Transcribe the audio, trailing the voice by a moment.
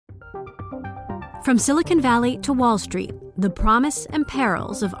From Silicon Valley to Wall Street, the promise and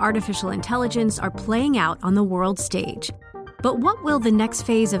perils of artificial intelligence are playing out on the world stage. But what will the next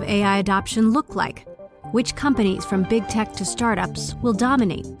phase of AI adoption look like? Which companies from big tech to startups will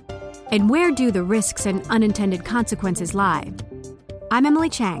dominate? And where do the risks and unintended consequences lie? I'm Emily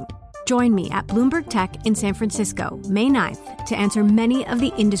Chang. Join me at Bloomberg Tech in San Francisco, May 9th, to answer many of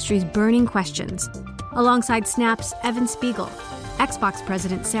the industry's burning questions, alongside Snap's Evan Spiegel, Xbox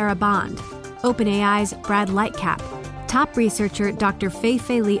President Sarah Bond, OpenAI's Brad Lightcap, top researcher Dr.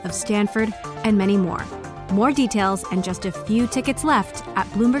 Fei-Fei Li of Stanford, and many more. More details and just a few tickets left at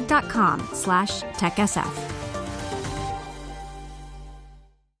Bloomberg.com/TechSF.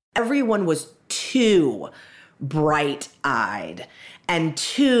 Everyone was too bright-eyed and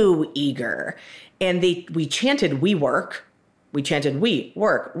too eager. And we chanted, "We work." We chanted, "We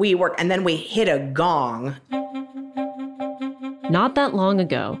work, we work." And then we hit a gong. Not that long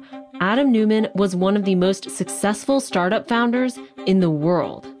ago, Adam Neumann was one of the most successful startup founders in the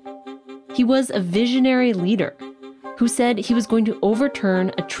world. He was a visionary leader who said he was going to overturn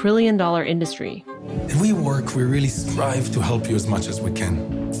a $1 trillion industry. At WeWork, we really strive to help you as much as we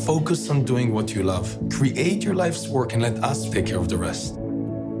can. Focus on doing what you love. Create your life's work and let us take care of the rest.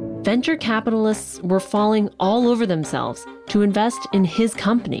 Venture capitalists were falling all over themselves to invest in his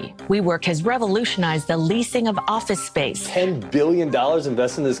company. WeWork has revolutionized the leasing of office space. $10 billion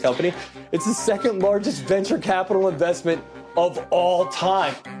invested in this company. It's the second largest venture capital investment of all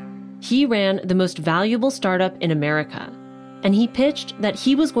time. He ran the most valuable startup in America, and he pitched that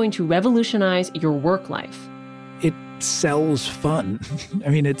he was going to revolutionize your work life. It sells fun. I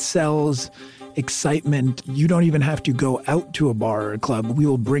mean, it sells excitement. You don't even have to go out to a bar or a club. We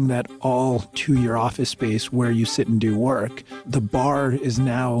will bring that all to your office space where you sit and do work. The bar is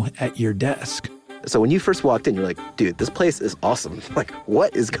now at your desk. So when you first walked in, you're like, dude, this place is awesome. Like,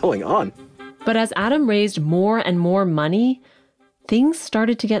 what is going on? But as Adam raised more and more money, things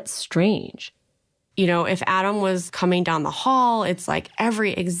started to get strange. You know, if Adam was coming down the hall, it's like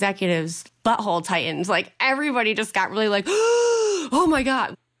every executive's butthole tightens. Like everybody just got really like, oh my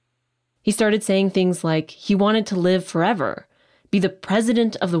God. He started saying things like he wanted to live forever, be the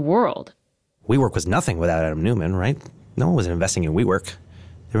president of the world. WeWork was nothing without Adam Neumann, right? No one was investing in WeWork.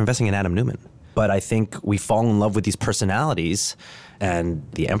 They were investing in Adam Neumann. But I think we fall in love with these personalities, and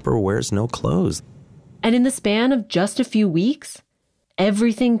the emperor wears no clothes. And in the span of just a few weeks,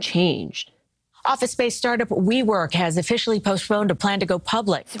 everything changed. Office space startup WeWork has officially postponed a plan to go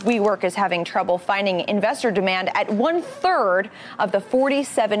public. WeWork is having trouble finding investor demand at 1/3 of the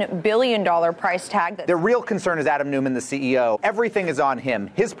 $47 billion price tag. The real concern is Adam Neumann, the CEO. Everything is on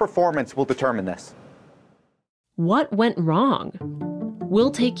him. His performance will determine this. What went wrong? We'll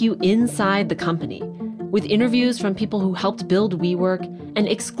take you inside the company with interviews from people who helped build WeWork and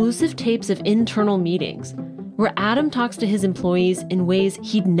exclusive tapes of internal meetings where Adam talks to his employees in ways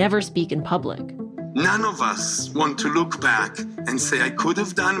he'd never speak in public. None of us want to look back and say, I could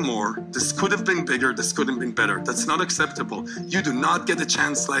have done more. This could have been bigger. This could have been better. That's not acceptable. You do not get a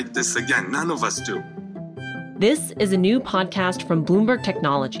chance like this again. None of us do. This is a new podcast from Bloomberg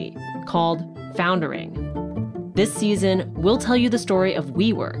Technology called Foundering. This season, we'll tell you the story of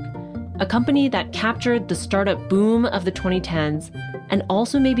WeWork, a company that captured the startup boom of the 2010s and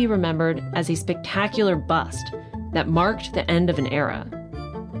also may be remembered as a spectacular bust that marked the end of an era.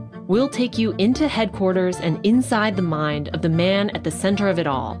 We'll take you into headquarters and inside the mind of the man at the center of it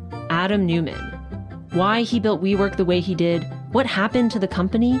all, Adam Neumann. Why he built WeWork the way he did, what happened to the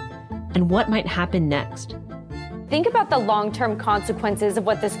company, and what might happen next. Think about the long-term consequences of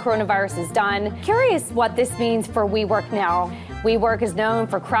what this coronavirus has done. Curious what this means for WeWork now. WeWork is known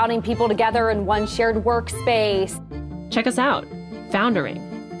for crowding people together in one shared workspace. Check us out. Foundering,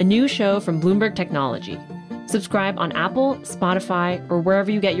 a new show from Bloomberg Technology. Subscribe on Apple, Spotify, or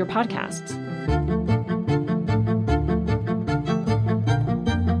wherever you get your podcasts.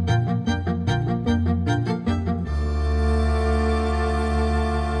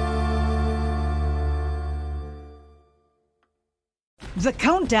 The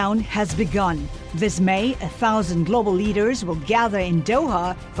countdown has begun. This May, 1,000 global leaders will gather in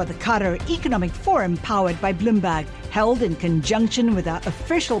Doha for the Qatar Economic Forum powered by Bloomberg, held in conjunction with our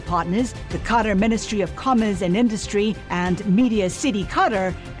official partners, the Qatar Ministry of Commerce and Industry and Media City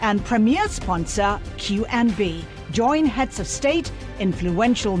Qatar, and premier sponsor QNB. Join heads of state,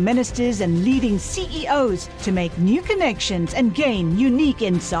 influential ministers, and leading CEOs to make new connections and gain unique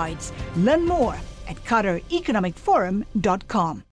insights. Learn more at QatarEconomicForum.com.